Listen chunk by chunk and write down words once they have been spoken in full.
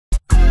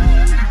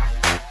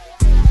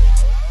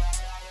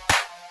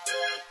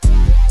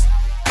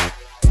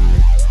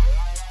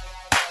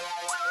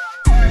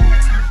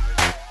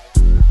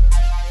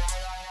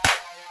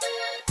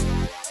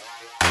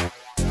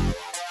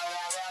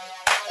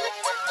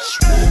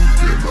Swung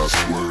and I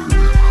swerve,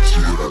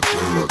 shit I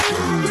turn,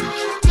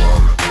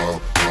 pop,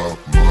 pop, pop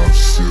my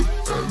sip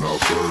and I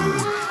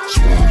burn.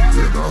 Swung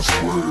and I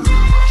swerve,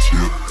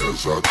 shit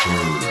as I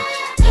turn,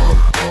 pop,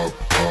 pop,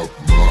 pop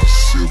my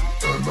sip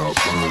and I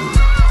burn.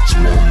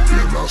 Swung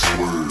and I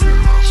swerve,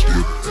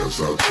 skip as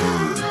I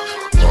turn,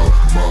 pop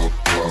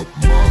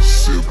my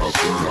sip, I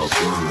burn.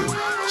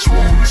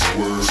 Swung,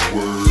 swerve,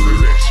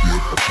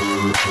 skip, I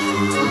turn,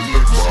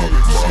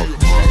 pop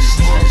my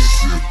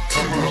sip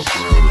and I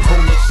burn.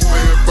 On the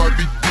slab I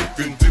be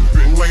dipping,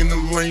 lane to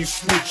lane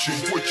switching,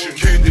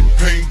 candy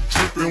paint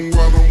dripping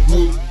while I'm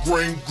wood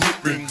grain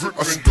gripping.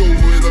 I stole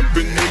it up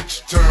in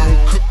H-Town,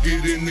 cook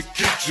it in the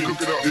kitchen,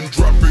 then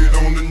drop it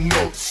on the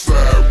north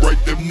side,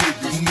 right them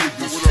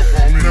niggas.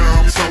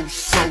 Now I'm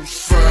south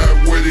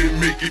side where they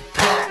make it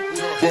pop,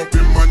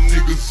 bumping my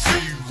niggas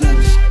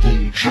zeros.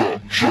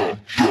 Drop,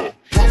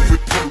 puff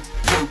it,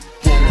 purple,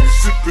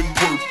 sipping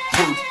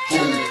purple,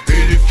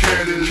 80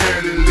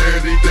 Cadillac,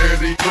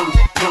 daddy,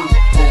 purple.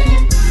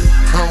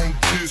 I don't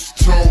just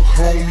talk,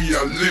 homie, I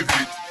live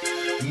it.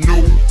 No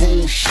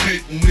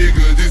bullshit,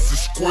 nigga, this is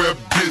square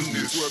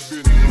business.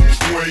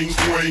 Swing,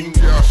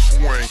 I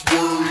swing,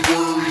 word,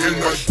 and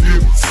I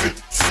dip,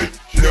 sit,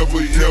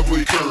 never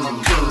curve.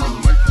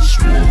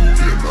 Swung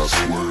and I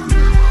swerve,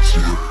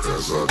 skip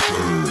as I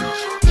turn,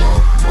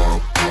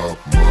 pop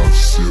my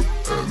sip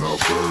and I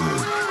burn.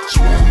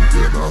 Swung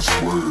and I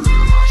swerve,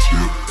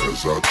 skip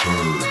as I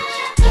turn,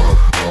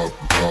 pop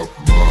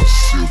my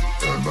sip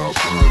and I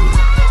burn.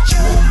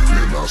 Swung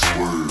and I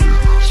swerve,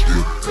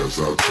 skip as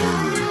I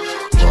turn,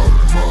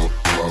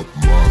 pop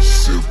my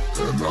sip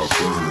and I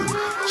burn.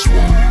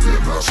 Swung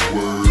and I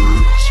swerve,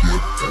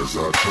 skip as I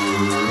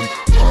turn,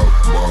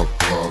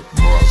 pop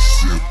my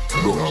sip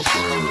and I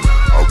burn.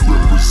 I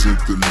represent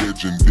the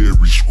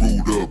legendary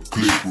screwed up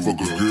click. Fuck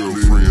a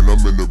girlfriend,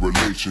 I'm in a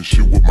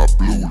relationship with my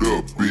blued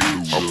up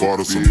bitch. I bought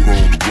her some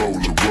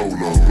chrome to roll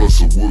on,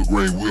 plus a wood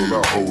grain wheel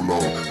I hold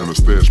on, and a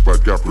stash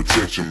spot got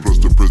protection, plus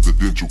the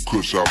presidential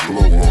kush I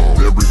blow on.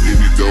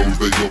 Lamborghini doors,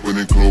 they open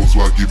and close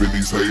while giving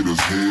these haters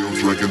hell.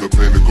 Drinking a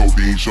pint of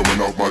codeine,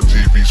 showing off my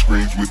TV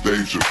screens with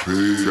Dave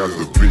Chappelle. Got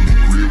the Bentley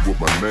grill with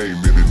my name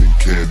in it in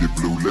candy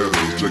blue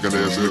letters. Checking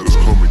ass letters,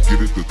 come and get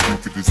it, the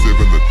 357,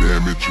 the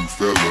damage you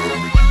fella.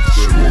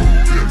 Swung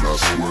and I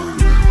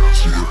swerve,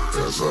 skip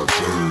as I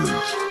turn,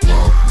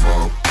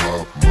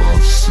 pop my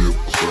sip,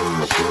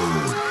 burn.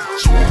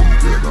 Swung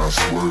and I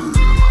swerve,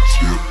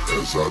 skip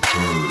as I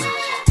turn,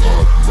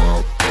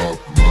 pop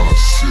my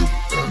sip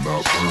and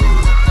I burn.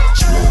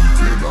 Swung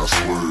and I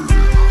swerve,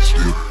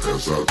 skip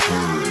as I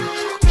turn,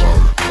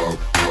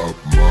 pop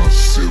my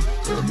sip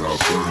and I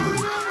burn.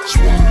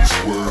 Swung,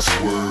 swerve,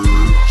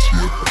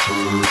 skip,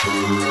 turn,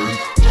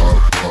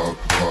 pop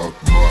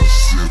my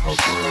sip, I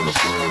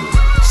burn.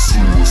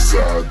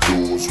 Suicide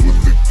doors with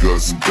the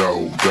guts and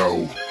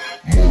dough.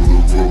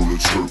 Motorola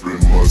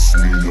chirping must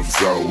mean of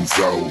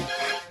zow.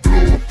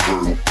 Blow a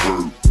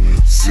perp,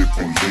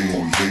 sippin'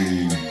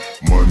 lean.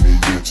 Money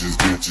bitches,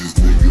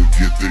 nigga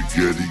get the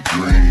Getty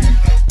Green.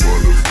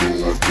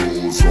 Butterfly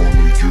doors on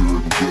the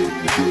Europe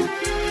good.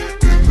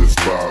 In the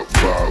spot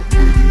with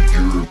the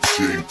Europe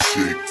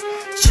chick.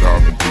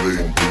 Choppin'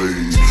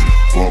 blades,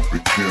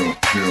 bumpin' Kemp.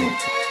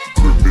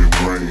 Grippin'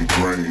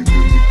 grain in the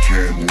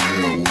can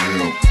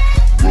limp.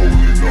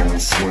 Rolling on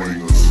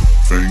swingers,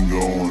 finger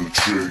on the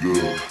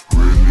trigger.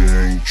 Really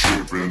ain't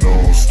tripping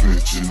on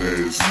snitching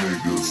ass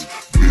niggas.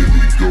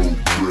 Billy go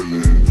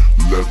grillin',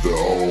 leather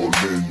all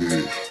in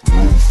it.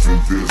 Roof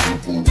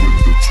invisible with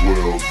the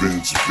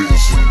 12-inch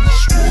vision.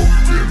 Swung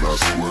and I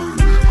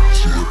swerve,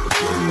 shit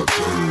I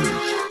turn,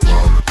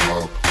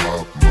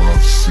 pop my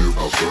sip, I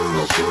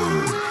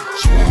burn.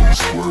 Swung,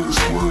 swerve,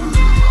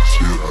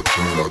 shit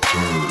I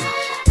turn,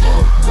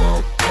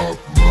 pop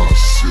my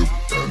sip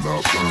and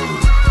I burn.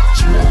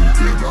 Swung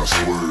and I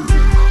swerve,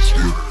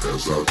 skip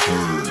as I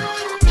turn,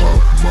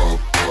 pop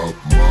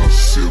my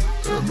sip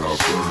and I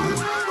burn.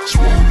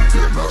 Swung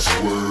and I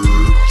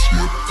swerve,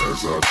 skip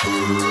as I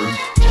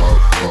turn,